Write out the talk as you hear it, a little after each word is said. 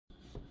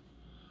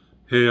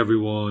Hey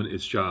everyone,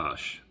 it's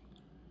Josh.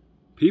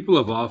 People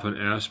have often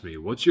asked me,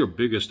 what's your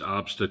biggest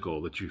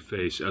obstacle that you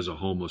face as a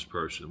homeless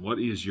person? What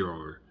is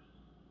your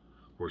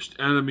worst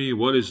enemy?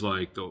 What is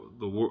like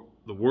the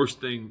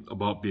worst thing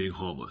about being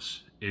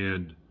homeless?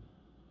 And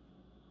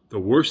the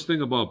worst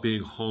thing about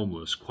being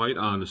homeless, quite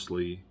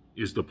honestly,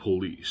 is the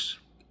police,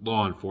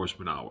 law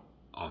enforcement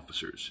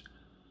officers.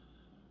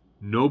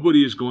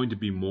 Nobody is going to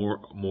be more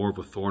of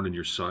a thorn in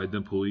your side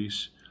than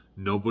police.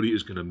 Nobody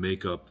is going to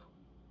make up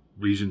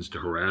reasons to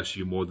harass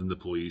you more than the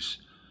police.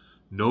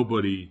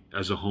 Nobody,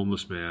 as a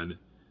homeless man,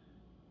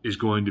 is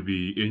going to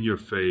be in your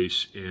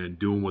face and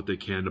doing what they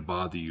can to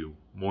bother you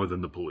more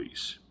than the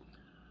police.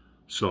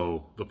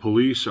 So the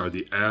police are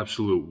the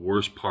absolute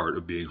worst part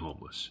of being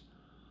homeless.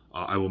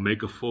 I will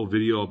make a full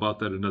video about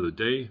that another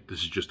day. This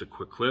is just a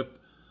quick clip,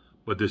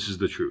 but this is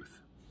the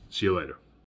truth. See you later.